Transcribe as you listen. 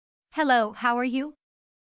Hello, how are you?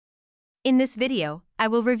 In this video, I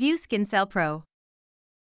will review Skincell Pro.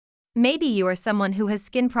 Maybe you are someone who has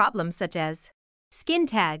skin problems such as skin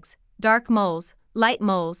tags, dark moles, light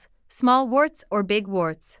moles, small warts or big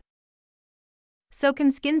warts. So can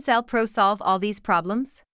Skincell Pro solve all these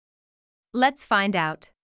problems? Let's find out.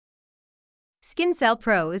 Skincell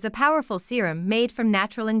Pro is a powerful serum made from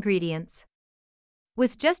natural ingredients.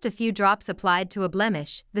 With just a few drops applied to a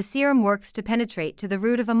blemish, the serum works to penetrate to the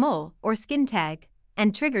root of a mole or skin tag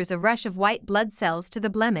and triggers a rush of white blood cells to the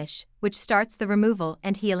blemish, which starts the removal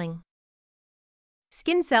and healing.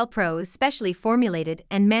 Skincell Pro is specially formulated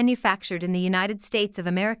and manufactured in the United States of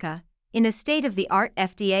America, in a state-of-the-art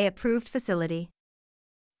FDA-approved facility.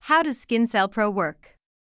 How does Skincell Pro work?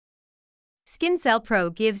 Skincell Pro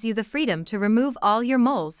gives you the freedom to remove all your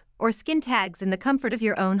moles or skin tags in the comfort of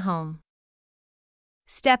your own home.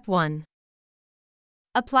 Step 1.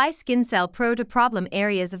 Apply Skincell Pro to problem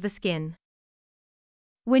areas of the skin.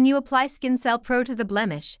 When you apply Skincell Pro to the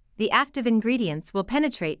blemish, the active ingredients will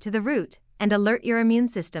penetrate to the root and alert your immune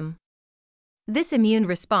system. This immune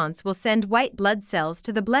response will send white blood cells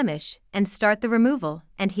to the blemish and start the removal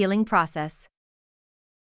and healing process.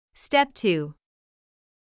 Step 2.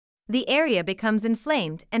 The area becomes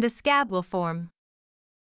inflamed and a scab will form.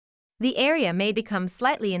 The area may become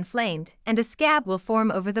slightly inflamed and a scab will form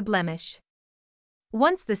over the blemish.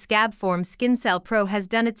 Once the scab forms, Skincell Pro has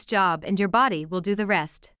done its job and your body will do the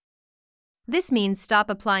rest. This means stop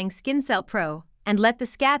applying Skincell Pro and let the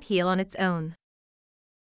scab heal on its own.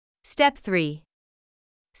 Step 3.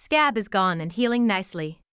 Scab is gone and healing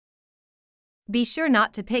nicely. Be sure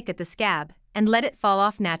not to pick at the scab and let it fall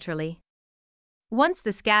off naturally. Once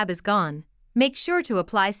the scab is gone, make sure to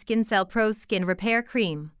apply Skincell Pro's Skin Repair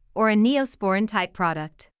Cream or a Neosporin-type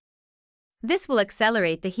product. This will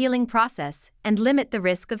accelerate the healing process and limit the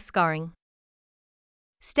risk of scarring.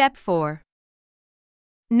 Step 4.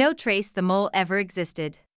 No trace the mole ever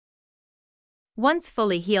existed. Once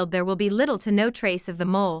fully healed, there will be little to no trace of the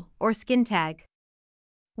mole or skin tag.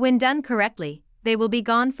 When done correctly, they will be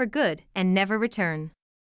gone for good and never return.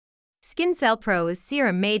 Skincell Pro is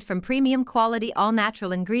serum made from premium quality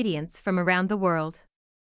all-natural ingredients from around the world.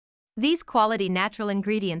 These quality natural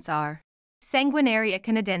ingredients are Sanguinaria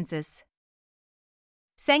canadensis.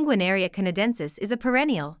 Sanguinaria canadensis is a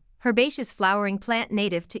perennial, herbaceous flowering plant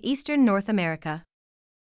native to eastern North America.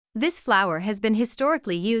 This flower has been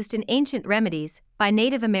historically used in ancient remedies by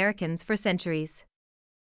Native Americans for centuries.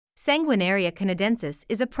 Sanguinaria canadensis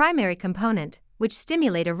is a primary component which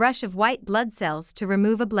stimulate a rush of white blood cells to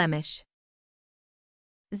remove a blemish.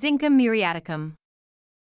 Zincum muriaticum.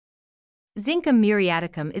 Zincum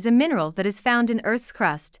muriaticum is a mineral that is found in Earth's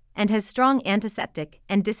crust and has strong antiseptic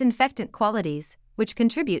and disinfectant qualities, which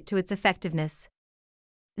contribute to its effectiveness.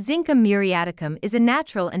 Zincum muriaticum is a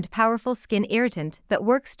natural and powerful skin irritant that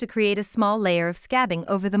works to create a small layer of scabbing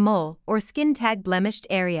over the mole or skin tag blemished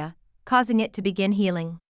area, causing it to begin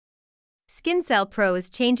healing. Skincell Pro is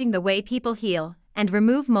changing the way people heal and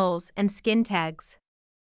remove moles and skin tags.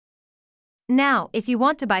 Now, if you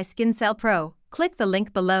want to buy Skincell Pro, click the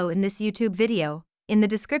link below in this YouTube video, in the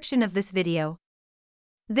description of this video.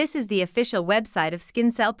 This is the official website of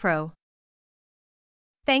Skincell Pro.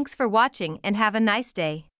 Thanks for watching and have a nice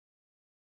day.